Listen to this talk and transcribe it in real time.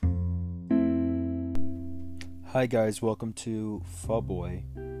Hi guys, welcome to Fuboy.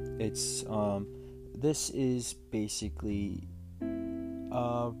 It's this is basically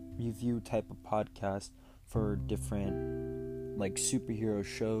a review type of podcast for different like superhero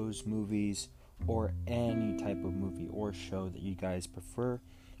shows, movies, or any type of movie or show that you guys prefer.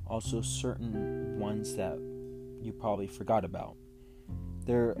 Also certain ones that you probably forgot about.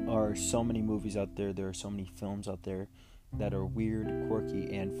 There are so many movies out there are so many films out there that are weird,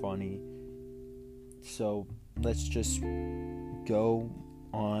 quirky, and funny. So let's just go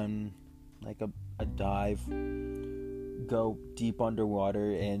on like a dive, go deep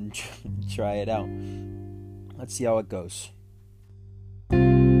underwater and try it out. Let's see how it goes.